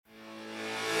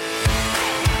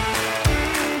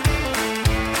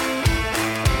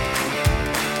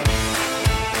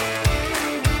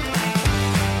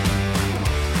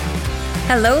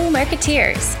Hello,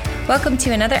 marketeers. Welcome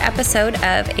to another episode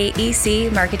of AEC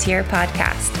Marketeer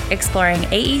Podcast, exploring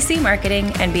AEC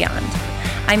marketing and beyond.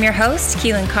 I'm your host,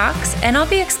 Keelan Cox, and I'll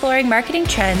be exploring marketing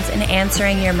trends and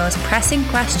answering your most pressing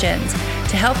questions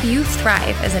to help you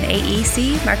thrive as an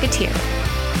AEC marketeer.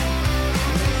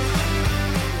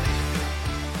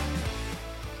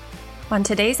 On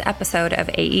today's episode of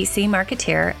AEC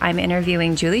Marketeer, I'm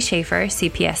interviewing Julie Schaefer,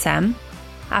 CPSM.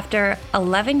 After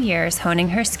 11 years honing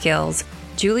her skills,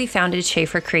 Julie founded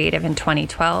Schaefer Creative in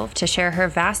 2012 to share her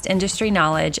vast industry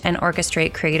knowledge and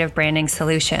orchestrate creative branding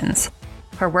solutions.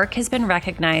 Her work has been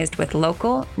recognized with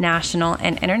local, national,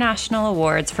 and international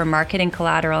awards for marketing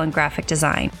collateral and graphic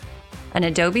design. An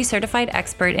Adobe certified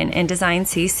expert in InDesign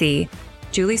CC,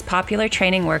 Julie's popular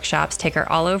training workshops take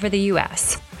her all over the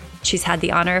U.S. She's had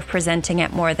the honor of presenting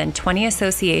at more than 20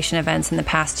 association events in the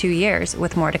past 2 years,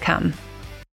 with more to come.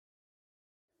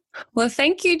 Well,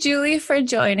 thank you, Julie, for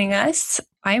joining us.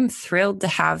 I'm thrilled to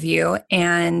have you.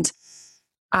 And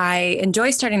I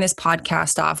enjoy starting this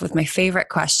podcast off with my favorite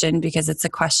question because it's a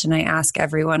question I ask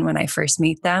everyone when I first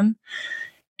meet them.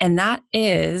 And that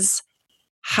is,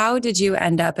 how did you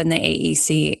end up in the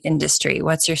AEC industry?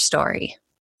 What's your story?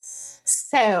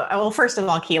 Well, first of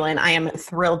all, Keelan, I am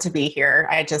thrilled to be here.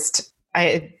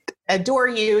 I adore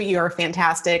you. You're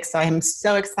fantastic. So I'm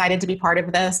so excited to be part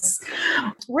of this.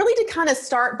 Really to kind of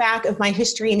start back of my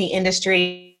history in the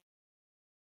industry,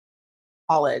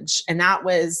 college. And that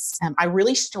was, I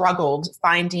really struggled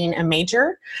finding a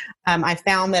major. I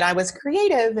found that I was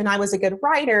creative and I was a good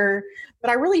writer, but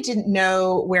I really didn't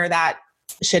know where that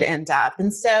should end up.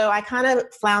 And so I kind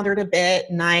of floundered a bit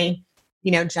and I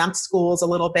jumped schools a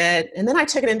little bit. And then I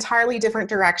took an entirely different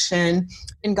direction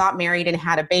and got married and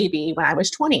had a baby when I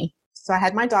was 20. So I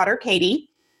had my daughter, Katie.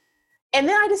 And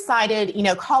then I decided,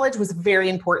 college was very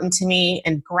important to me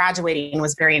and graduating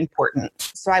was very important.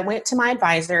 So I went to my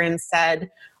advisor and said,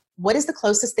 what is the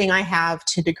closest thing I have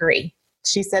to degree?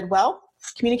 She said, well,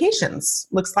 communications.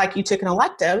 Looks like you took an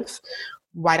elective.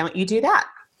 Why don't you do that?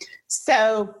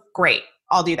 So great,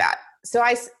 I'll do that. So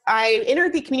I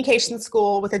entered the communications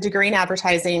school with a degree in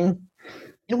advertising.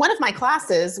 And one of my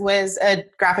classes was a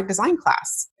graphic design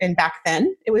class. And back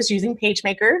then it was using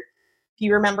PageMaker. If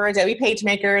you remember Adobe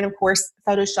PageMaker and of course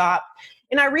Photoshop.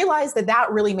 And I realized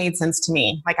that really made sense to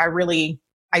me. Like I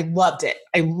loved it.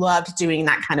 I loved doing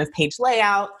that kind of page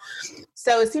layout.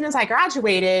 So as soon as I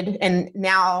graduated, and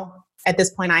now at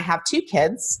this point I have 2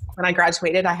 kids. When I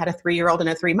graduated, I had a 3-year-old and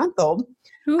a 3-month-old.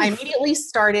 I immediately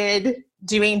started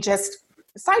doing just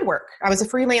side work. I was a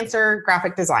freelancer,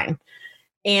 graphic design.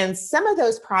 And some of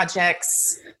those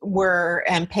projects were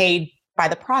paid by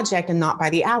the project and not by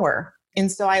the hour. And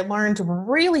so I learned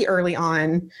really early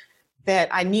on that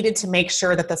I needed to make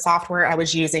sure that the software I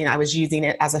was using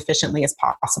it as efficiently as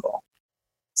possible.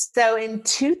 So in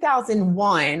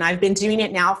 2001, I've been doing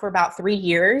it now for about 3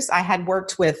 years. I had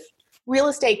worked with real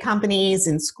estate companies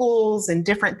and schools and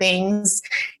different things.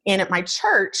 And at my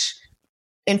church,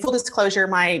 in full disclosure,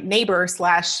 my neighbor /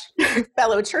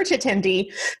 fellow church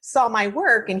attendee saw my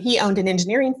work and he owned an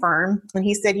engineering firm. And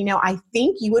he said, I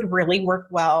think you would really work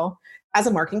well as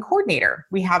a marketing coordinator.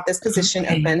 We have this position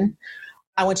open.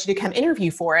 I want you to come interview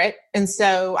for it. And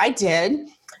so I did.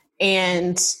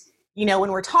 And,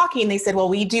 when we're talking, they said, well,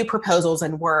 we do proposals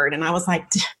in Word. And I was like,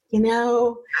 if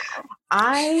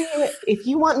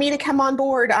you want me to come on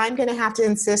board, I'm going to have to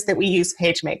insist that we use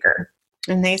PageMaker.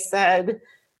 And they said,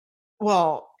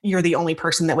 well, you're the only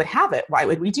person that would have it. Why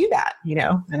would we do that?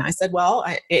 And I said, well,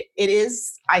 it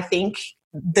is, I think,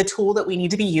 the tool that we need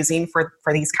to be using for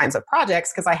these kinds of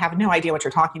projects, because I have no idea what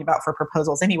you're talking about for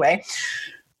proposals anyway.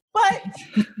 But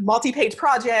multi-page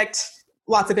project,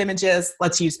 lots of images,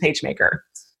 let's use PageMaker.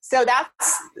 So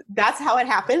that's how it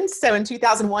happened. So in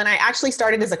 2001, I actually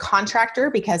started as a contractor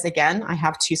because, again, I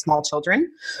have 2 small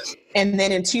children. And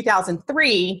then in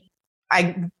 2003,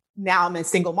 now I'm a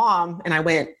single mom and I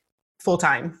went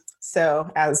full-time. So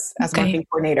as marketing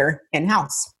coordinator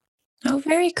in-house. Oh,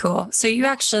 very cool. So you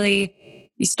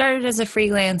started as a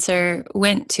freelancer,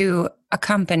 went to a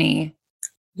company.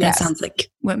 Yes. That sounds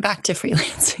like went back to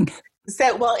freelancing.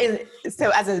 So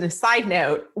as a side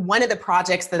note, one of the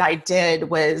projects that I did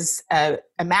was a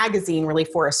magazine really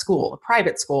for a school, a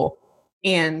private school.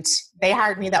 And they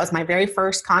hired me. That was my very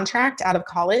first contract out of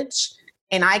college.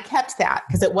 And I kept that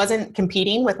because it wasn't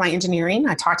competing with my engineering.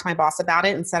 I talked to my boss about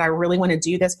it and said, I really want to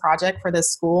do this project for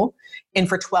this school. And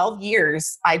for 12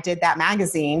 years, I did that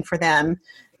magazine for them.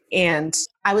 And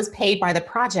I was paid by the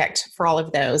project for all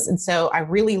of those. And so I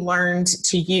really learned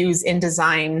to use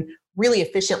InDesign really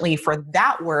efficiently for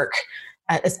that work,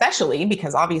 especially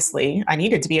because obviously I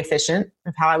needed to be efficient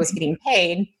of how I was getting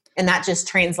paid. And that just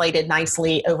translated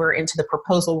nicely over into the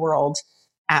proposal world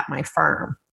at my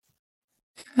firm.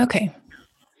 Okay.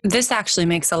 This actually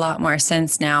makes a lot more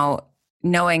sense now,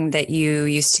 knowing that you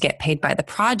used to get paid by the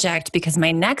project, because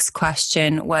my next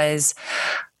question was,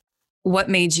 what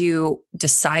made you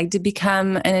decide to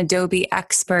become an Adobe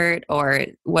expert, or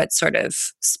what sort of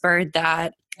spurred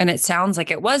that? And it sounds like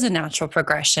it was a natural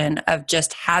progression of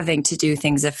just having to do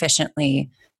things efficiently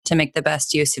to make the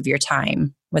best use of your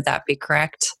time. Would that be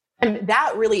correct? And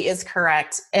that really is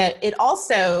correct. It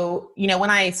also,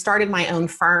 when I started my own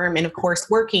firm and of course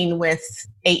working with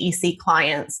AEC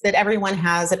clients, that everyone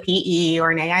has a PE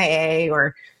or an AIA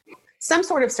or some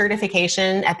sort of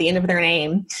certification at the end of their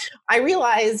name, I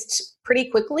realized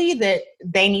pretty quickly that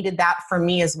they needed that from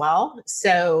me as well.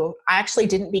 So I actually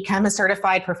didn't become a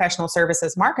certified professional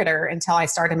services marketer until I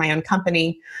started my own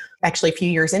company, actually a few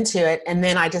years into it. And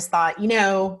then I just thought,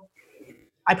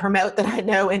 I promote that I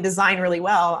know InDesign really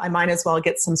well. I might as well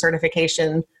get some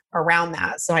certification around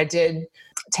that. So I did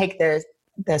take the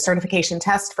certification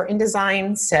test for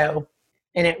InDesign.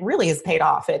 And it really has paid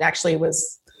off.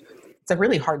 It's a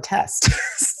really hard test.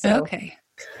 Okay.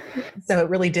 So it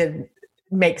really did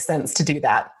make sense to do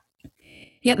that.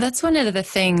 Yeah, that's one of the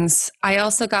things. I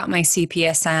also got my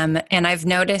CPSM, and I've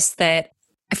noticed that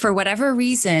for whatever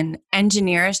reason,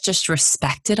 engineers just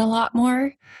respect it a lot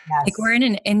more. Yes. Like, we're in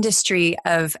an industry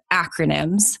of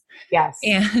acronyms. Yes.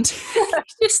 And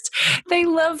they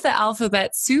love the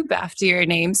alphabet soup after your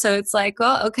name. So it's like,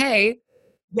 well, okay.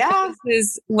 Yeah. This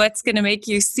is what's going to make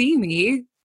you see me.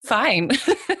 Fine.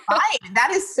 Fine.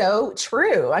 That is so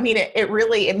true. I mean,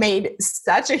 it made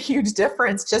such a huge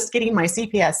difference just getting my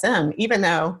CPSM, even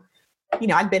though,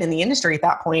 I'd been in the industry at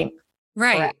that point.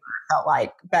 Right. Forever, I felt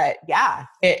like, but yeah,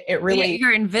 it really.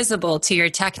 You're invisible to your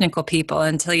technical people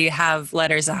until you have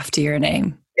letters after your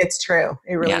name. It's true.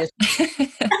 It really is.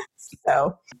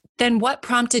 So then what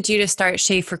prompted you to start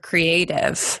Schaefer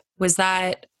Creative? Was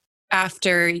that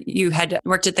after you had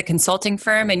worked at the consulting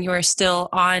firm and you were still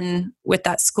on with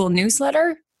that school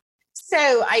newsletter?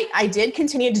 So I did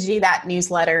continue to do that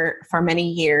newsletter for many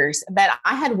years, but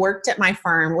I had worked at my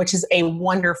firm, which is a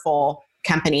wonderful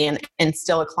company and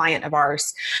still a client of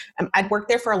ours. I'd worked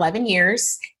there for 11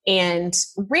 years, and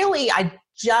really I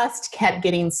just kept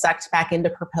getting sucked back into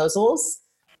proposals.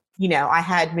 I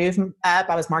had moved up.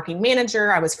 I was marketing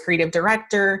manager. I was creative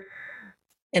director.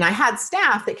 And I had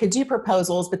staff that could do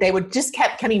proposals, but they would just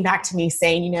kept coming back to me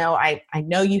saying, I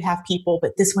know you have people,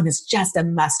 but this one is just a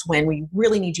must win. We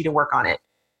really need you to work on it.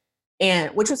 And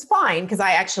which was fine, because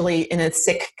I actually, in a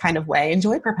sick kind of way,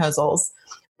 enjoy proposals.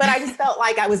 But I just felt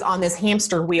like I was on this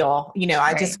hamster wheel.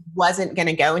 I just wasn't going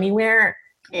to go anywhere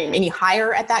any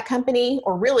higher at that company,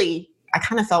 or really, I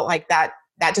kind of felt like that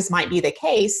just might be the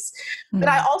case. Mm-hmm. But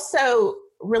I also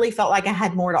really felt like I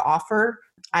had more to offer.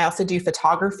 I also do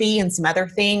photography and some other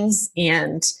things.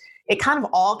 And it kind of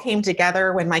all came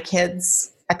together when my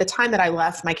kids, at the time that I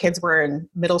left, my kids were in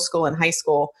middle school and high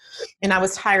school. And I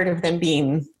was tired of them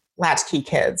being latchkey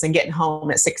kids and getting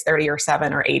home at 6:30 or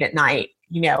 7 or 8 at night.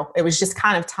 It was just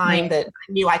kind of time that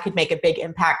I knew I could make a big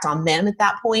impact on them at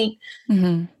that point.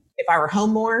 Mm-hmm. If I were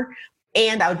home more,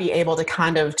 and I would be able to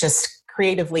kind of just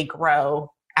creatively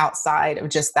grow outside of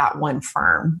just that one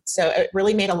firm. So it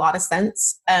really made a lot of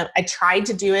sense. I tried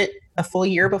to do it a full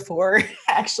year before I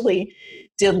actually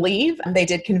did leave. They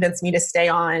did convince me to stay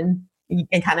on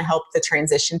and kind of help the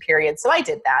transition period. So I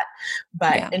did that.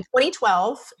 But in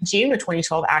 2012, June of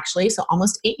 2012, actually, so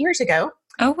almost 8 years ago.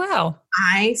 Oh, wow.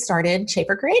 I started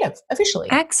Schaefer Creative officially.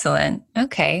 Excellent.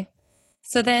 Okay.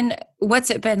 So then what's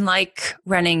it been like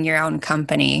running your own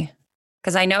company?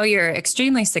 Because I know you're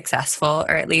extremely successful,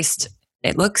 or at least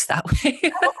it looks that way.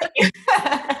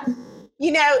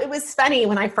 It was funny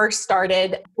when I first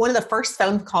started. One of the first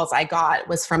phone calls I got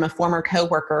was from a former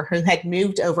coworker who had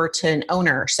moved over to an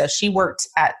owner. So she worked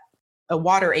at a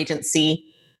water agency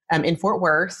in Fort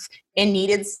Worth and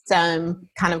needed some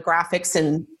kind of graphics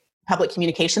and public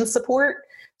communications support.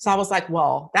 So I was like,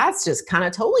 well, that's just kind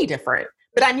of totally different.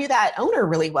 But I knew that owner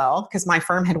really well because my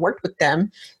firm had worked with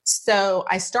them. So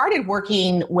I started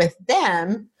working with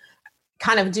them,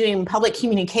 kind of doing public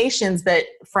communications, but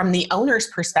from the owner's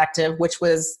perspective, which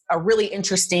was a really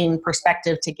interesting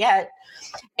perspective to get.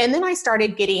 And then I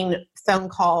started getting phone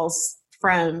calls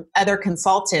from other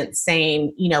consultants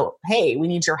saying, hey, we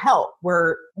need your help.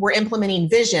 We're implementing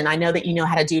Vision. I know that you know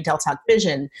how to do Deltek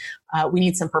Vision. We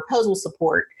need some proposal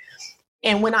support.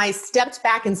 And when I stepped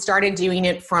back and started doing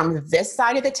it from this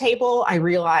side of the table, I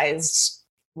realized,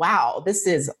 wow, this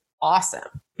is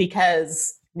awesome,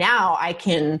 because now I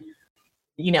can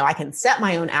set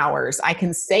my own hours. I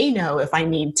can say no if I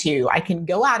need to. I can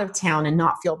go out of town and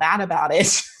not feel bad about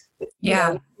it.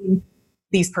 Yeah.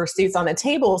 These pursuits on the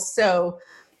table. So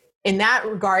in that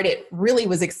regard, it really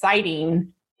was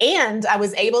exciting. And I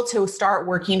was able to start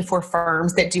working for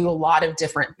firms that do a lot of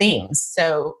different things.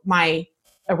 So my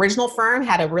original firm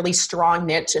had a really strong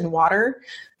niche in water,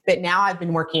 but now I've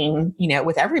been working,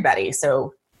 with everybody.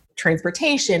 So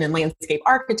transportation and landscape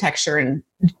architecture and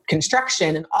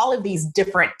construction and all of these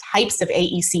different types of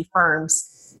AEC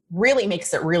firms really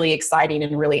makes it really exciting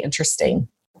and really interesting.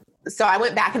 So I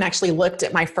went back and actually looked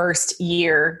at my first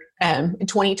year in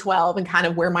 2012 and kind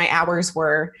of where my hours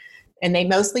were. And they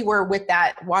mostly were with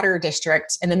that water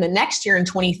district. And then the next year in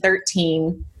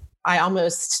 2013, I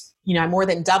almost, I more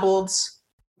than doubled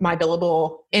my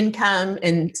billable income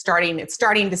and it's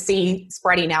starting to see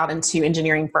spreading out into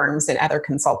engineering firms and other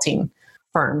consulting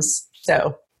firms.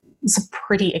 So it's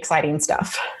pretty exciting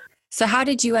stuff. So how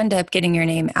did you end up getting your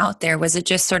name out there? Was it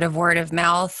just sort of word of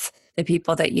mouth, the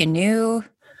people that you knew?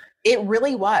 It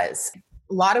really was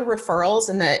a lot of referrals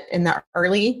in the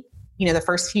early, the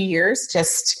first few years.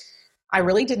 Just, I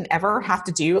really didn't ever have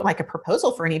to do like a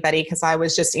proposal for anybody because I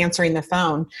was just answering the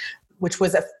phone, which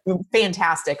was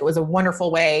fantastic. It was a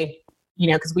wonderful way,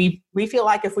 because we feel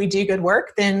like if we do good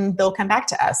work, then they'll come back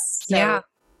to us.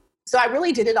 So I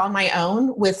really did it on my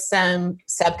own with some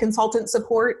sub-consultant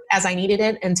support as I needed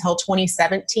it until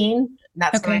 2017.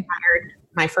 That's when I hired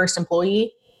my first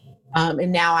employee.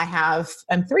 And now I have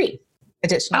 3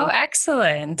 additional. Oh,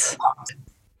 excellent.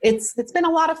 It's been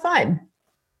a lot of fun.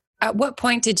 At what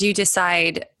point did you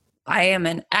decide I am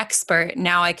an expert?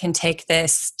 Now I can take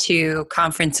this to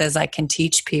conferences. I can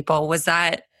teach people.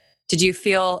 Did you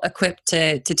feel equipped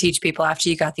to teach people after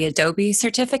you got the Adobe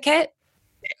certificate?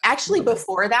 Actually,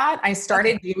 before that, I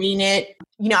started doing it.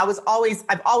 I've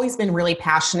always been really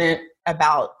passionate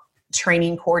about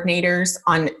training coordinators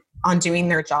on doing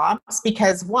their jobs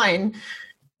because one,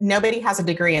 nobody has a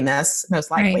degree in this, most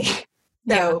likely. Right.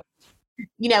 So,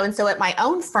 and so at my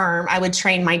own firm, I would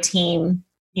train my team,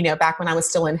 back when I was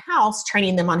still in-house,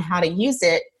 training them on how to use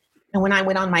it. And when I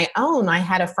went on my own, I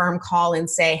had a firm call and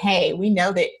say, hey, we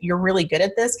know that you're really good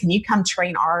at this. Can you come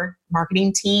train our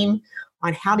marketing team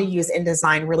on how to use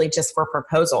InDesign really just for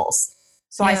proposals?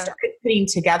 So I started putting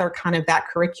together kind of that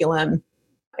curriculum.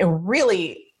 And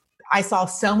really, I saw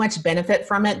so much benefit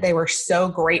from it. They were so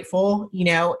grateful,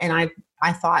 and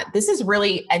I thought this is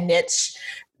really a niche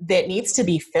that needs to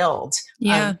be filled.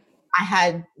 Yeah. I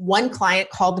had one client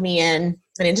called me in,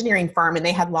 an engineering firm, and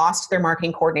they had lost their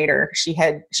marketing coordinator. She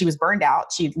was burned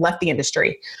out. She'd left the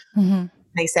industry. Mm-hmm.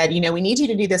 They said, we need you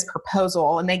to do this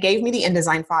proposal. And they gave me the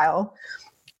InDesign file.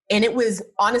 And it was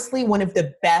honestly one of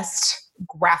the best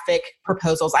graphic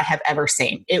proposals I have ever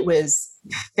seen. It was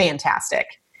fantastic.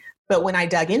 But when I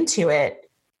dug into it,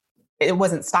 it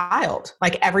wasn't styled.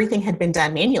 Like everything had been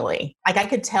done manually. Like I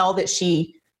could tell that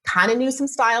she kind of knew some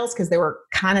styles because there were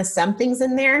kind of some things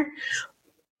in there.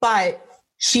 But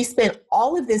she spent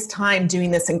all of this time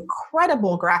doing this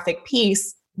incredible graphic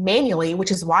piece manually, which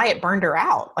is why it burned her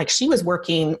out. Like she was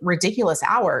working ridiculous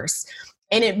hours.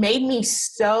 And it made me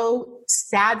so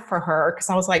sad for her because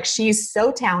I was like, she's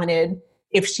so talented.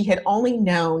 If she had only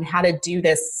known how to do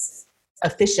this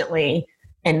efficiently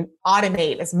and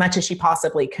automate as much as she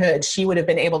possibly could, she would have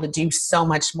been able to do so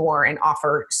much more and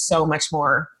offer so much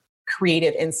more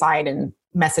creative insight and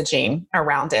messaging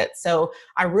around it. So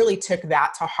I really took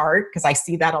that to heart because I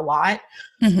see that a lot.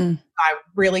 Mm-hmm. I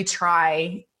really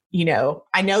try,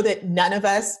 I know that none of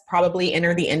us probably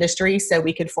enter the industry so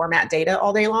we could format data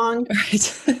all day long. Right.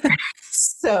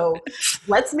 So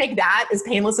let's make that as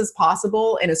painless as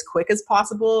possible and as quick as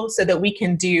possible so that we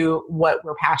can do what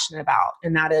we're passionate about.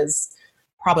 And that is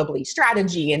probably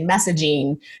strategy and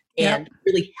messaging and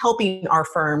really helping our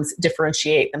firms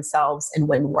differentiate themselves and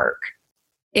win work.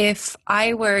 If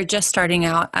I were just starting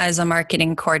out as a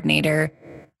marketing coordinator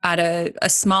at a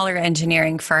smaller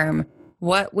engineering firm,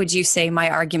 what would you say my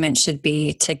argument should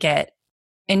be to get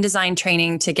InDesign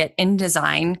training, to get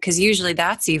InDesign? Because usually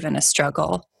that's even a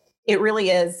struggle. It really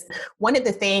is. One of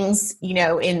the things,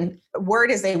 in Word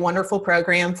is a wonderful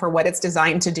program for what it's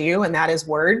designed to do, and that is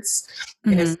words.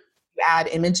 Mm-hmm. If you add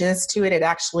images to it, it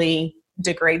actually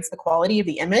degrades the quality of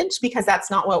the image because that's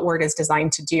not what Word is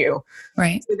designed to do.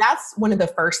 Right. So that's one of the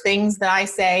first things that I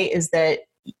say is that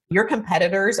your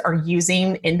competitors are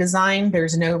using InDesign.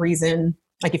 There's no reason,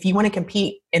 like if you want to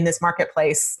compete in this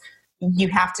marketplace, you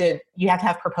have to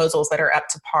have proposals that are up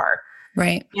to par.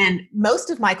 Right. And most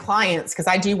of my clients, because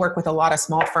I do work with a lot of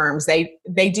small firms, they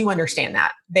do understand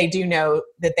that. They do know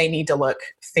that they need to look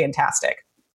fantastic.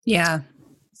 Yeah.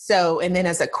 So, and then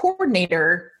as a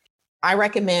coordinator, I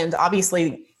recommend,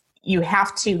 obviously, you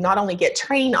have to not only get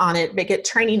trained on it, but get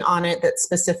training on it that's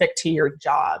specific to your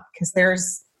job. Because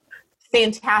there's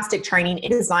fantastic training.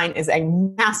 InDesign is a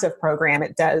massive program.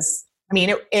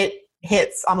 It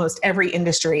hits almost every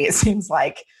industry, it seems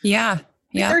like. Yeah.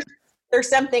 Yeah. There's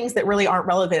some things that really aren't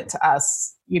relevant to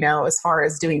us, as far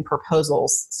as doing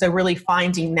proposals. So really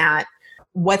finding that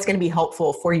what's going to be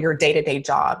helpful for your day-to-day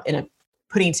job in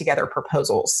putting together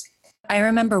proposals. I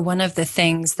remember one of the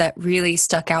things that really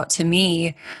stuck out to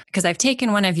me, because I've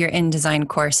taken one of your InDesign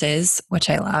courses, which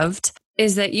I loved,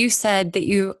 is that you said that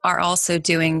you are also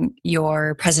doing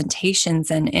your presentations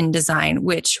in InDesign,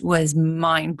 which was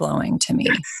mind-blowing to me.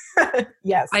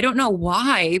 Yes. I don't know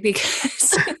why,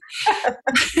 because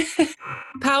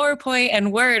PowerPoint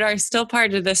and Word are still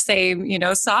part of the same,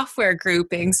 software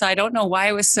grouping. So I don't know why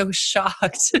I was so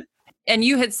shocked. And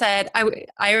you had said,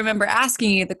 I remember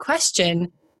asking you the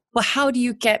question, well, how do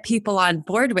you get people on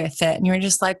board with it? And you were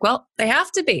just like, well, they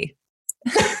have to be.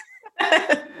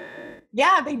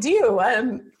 Yeah, they do.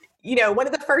 One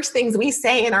of the first things we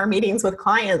say in our meetings with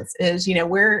clients is,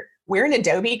 we're an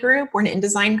Adobe group, we're an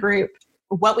InDesign group.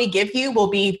 What we give you will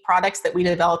be products that we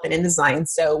develop in InDesign.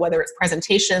 So whether it's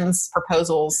presentations,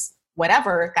 proposals,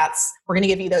 whatever, we're going to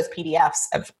give you those PDFs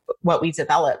of what we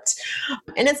developed.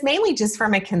 And it's mainly just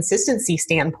from a consistency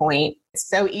standpoint. It's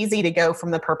so easy to go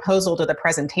from the proposal to the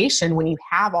presentation when you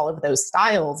have all of those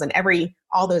styles and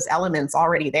all those elements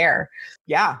already there.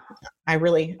 Yeah, I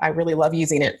really love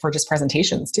using it for just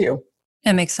presentations too.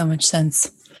 That makes so much sense.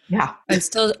 Yeah.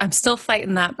 I'm still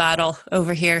fighting that battle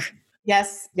over here.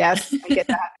 Yes, I get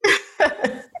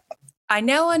that. I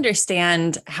now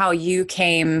understand how you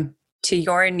came to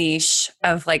your niche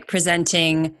of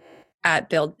presenting at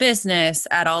Build Business,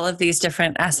 at all of these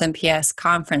different SMPS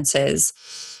conferences.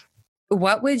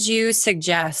 What would you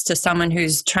suggest to someone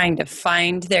who's trying to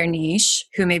find their niche,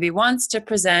 who maybe wants to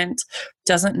present,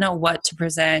 doesn't know what to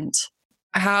present?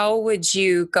 How would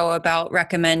you go about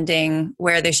recommending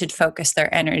where they should focus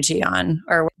their energy on,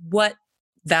 or what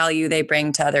value they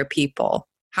bring to other people?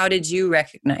 How did you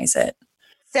recognize it?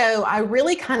 So I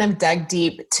really kind of dug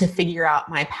deep to figure out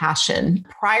my passion.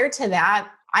 Prior to that,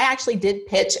 I actually did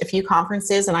pitch a few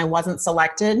conferences and I wasn't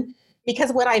selected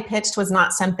because what I pitched was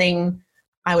not something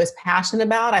I was passionate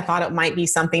about. I thought it might be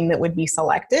something that would be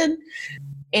selected.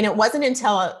 And it wasn't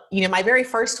until, my very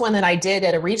first one that I did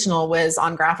at a regional was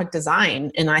on graphic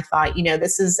design. And I thought,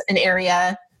 this is an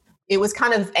area, it was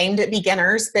kind of aimed at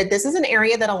beginners, but this is an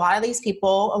area that a lot of these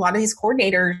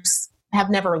coordinators have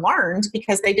never learned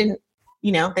because they don't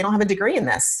have a degree in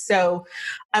this. So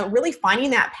really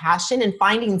finding that passion and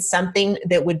finding something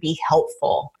that would be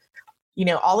helpful.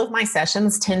 All of my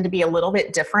sessions tend to be a little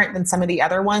bit different than some of the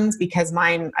other ones because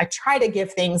I try to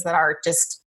give things that are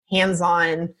just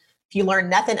hands-on. If you learn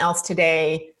nothing else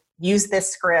today, use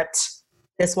this script.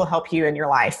 This will help you in your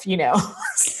life,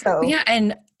 So yeah,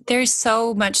 and there's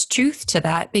so much truth to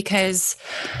that because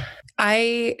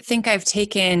I think I've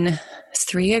taken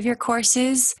 3 of your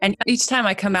courses, and each time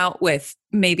I come out with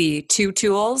maybe 2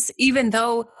 tools, even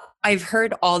though I've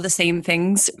heard all the same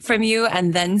things from you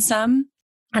and then some.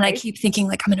 And I keep thinking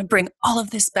I'm going to bring all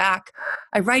of this back.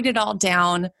 I write it all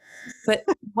down, but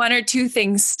 1 or 2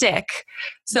 things stick.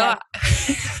 So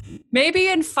maybe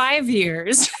in 5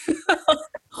 years,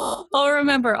 I'll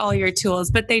remember all your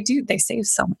tools, but they save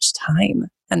so much time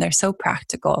and they're so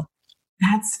practical.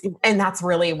 That's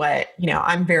really what,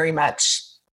 I'm very much,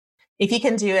 if you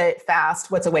can do it fast,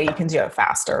 what's a way you can do it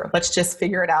faster? Let's just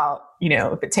figure it out.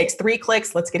 If it takes 3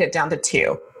 clicks, let's get it down to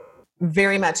 2.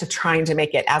 Very much of trying to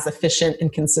make it as efficient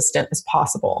and consistent as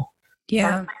possible.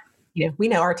 Yeah. We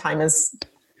know our time is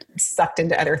sucked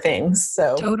into other things.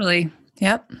 So totally.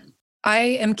 Yep. I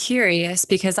am curious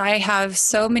because I have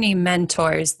so many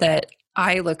mentors that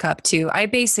I look up to. I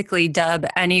basically dub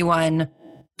anyone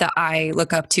that I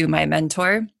look up to my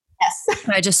mentor. Yes.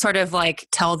 I just sort of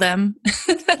tell them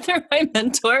that they're my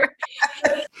mentor.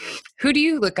 Who do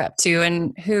you look up to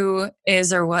and who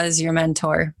is or was your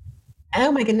mentor? Oh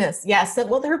my goodness. Yes.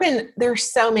 Well, there's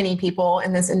so many people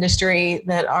in this industry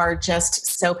that are just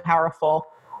so powerful.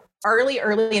 Early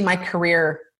in my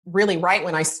career, really right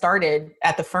when I started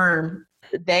at the firm,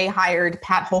 they hired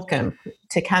Pat Holcomb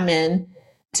to come in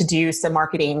to do some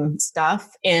marketing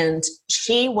stuff. And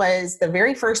she was the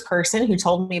very first person who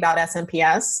told me about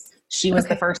SMPS. She was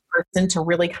the first person to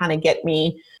really kind of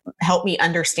help me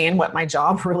understand what my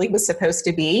job really was supposed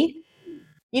to be.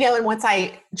 And once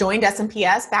I joined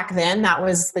SMPS back then, that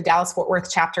was the Dallas-Fort Worth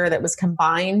chapter that was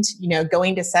combined,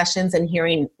 going to sessions and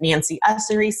hearing Nancy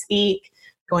Ussery speak,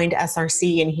 going to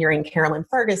SRC and hearing Carolyn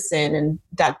Ferguson and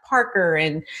Doug Parker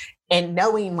and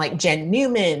knowing Jen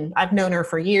Newman. I've known her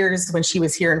for years when she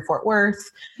was here in Fort Worth.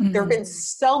 Mm-hmm. There have been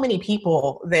so many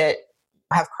people that,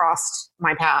 have crossed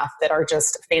my path that are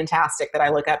just fantastic that I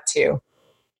look up to.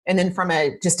 And then from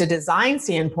just a design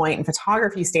standpoint and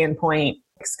photography standpoint,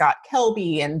 like Scott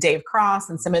Kelby and Dave Cross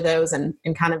and some of those and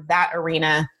kind of that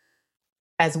arena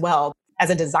as well as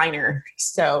a designer.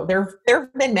 So there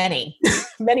have been many,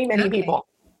 many people.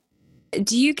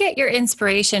 Do you get your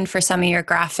inspiration for some of your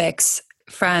graphics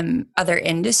from other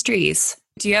industries?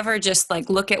 Do you ever just like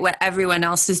look at what everyone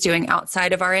else is doing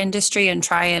outside of our industry and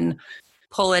try and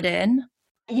pull it in?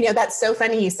 That's so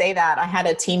funny you say that. I had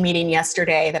a team meeting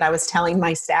yesterday that I was telling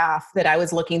my staff that I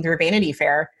was looking through Vanity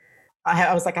Fair.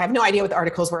 I was like, I have no idea what the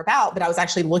articles were about, but I was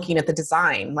actually looking at the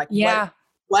design. Like,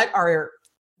 what are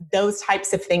those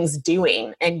types of things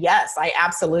doing? And yes, I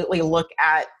absolutely look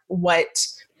at what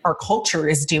our culture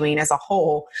is doing as a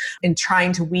whole and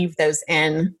trying to weave those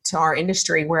in to our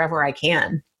industry wherever I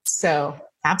can. So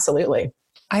absolutely.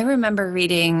 I remember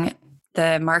reading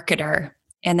The Marketer,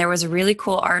 and there was a really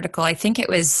cool article, I think it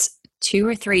was 2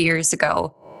 or 3 years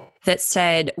ago, that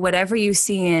said, whatever you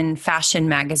see in fashion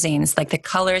magazines, like the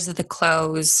colors of the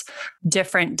clothes,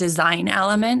 different design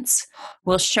elements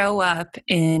will show up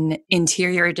in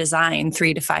interior design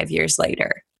 3 to 5 years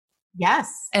later.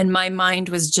 Yes. And my mind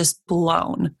was just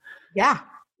blown. Yeah.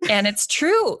 And it's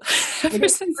true. Ever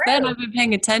since then, I've been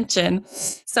paying attention.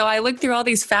 So I look through all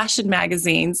these fashion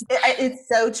magazines. It's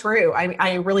so true.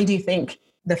 I really do think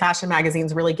the fashion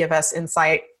magazines really give us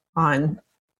insight on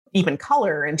even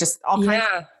color and just all kinds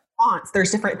of fonts.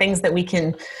 There's different things that we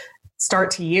can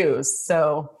start to use.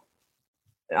 So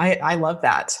I love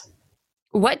that.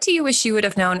 What do you wish you would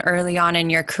have known early on in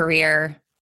your career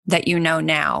that you know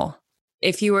now?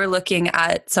 If you were looking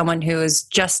at someone who is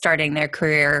just starting their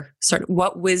career, sort of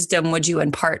what wisdom would you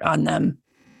impart on them?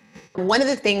 One of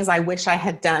the things I wish I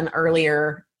had done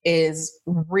earlier is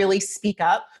really speak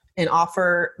up and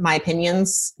offer my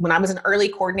opinions. When I was an early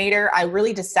coordinator, I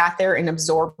really just sat there and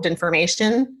absorbed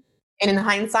information. And in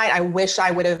hindsight, I wish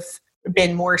I would have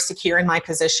been more secure in my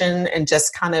position and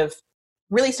just kind of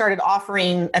really started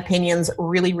offering opinions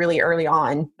really, really early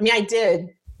on. I mean, I did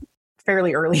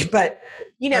fairly early, but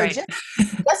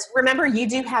just remember you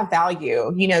do have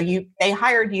value. They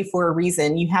hired you for a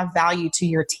reason. You have value to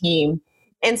your team,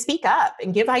 and speak up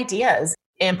and give ideas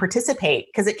and participate,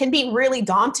 because it can be really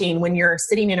daunting when you're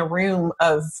sitting in a room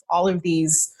of all of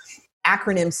these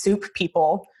acronym soup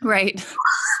people. Right.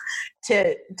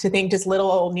 To think just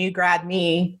little old new grad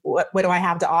me, what do I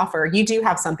have to offer? You do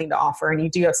have something to offer and you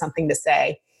do have something to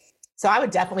say. So I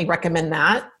would definitely recommend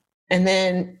that. And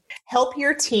then help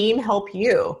your team help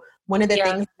you. One of the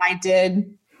things I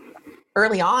did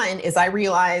early on is I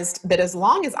realized that as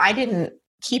long as I didn't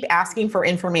keep asking for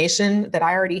information that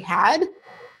I already had,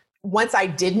 once I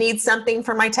did need something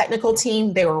from my technical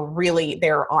team, they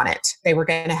were on it. They were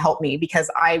going to help me because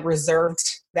I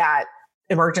reserved that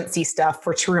emergency stuff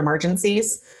for true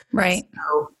emergencies. Right.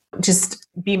 So just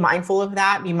be mindful of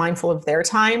that. Be mindful of their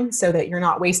time so that you're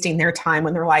not wasting their time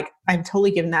when they're like, I've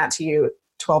totally given that to you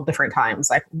 12 different times.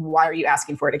 Like, why are you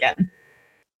asking for it again?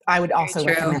 I would also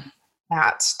recommend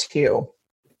that too.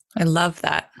 I love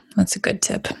that. That's a good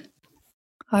tip.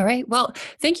 All right. Well,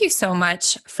 thank you so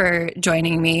much for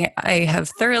joining me. I have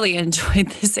thoroughly enjoyed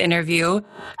this interview.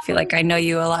 I feel like I know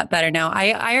you a lot better now.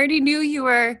 I already knew you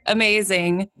were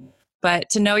amazing, but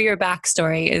to know your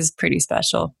backstory is pretty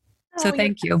special. So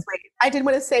thank you. I did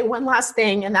want to say one last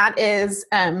thing, and that is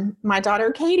my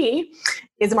daughter, Katie,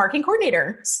 is a marketing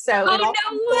coordinator. So no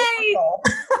way.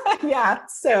 Yeah.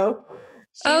 So.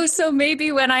 So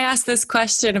maybe when I ask this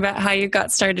question about how you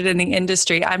got started in the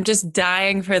industry, I'm just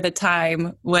dying for the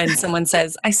time when someone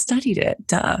says, I studied it.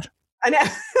 Duh. I know.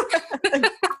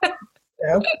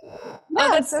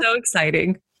 That's so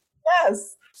exciting.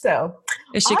 Yes. So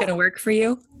is she going to work for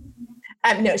you?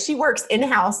 No, she works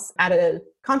in-house at a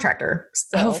contractor.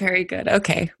 So. Oh, very good.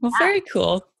 Okay. Well, very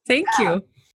cool. Thank you.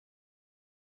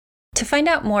 To find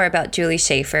out more about Julie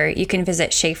Schaefer, you can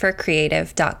visit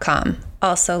schaefercreative.com,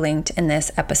 also linked in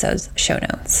this episode's show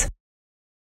notes.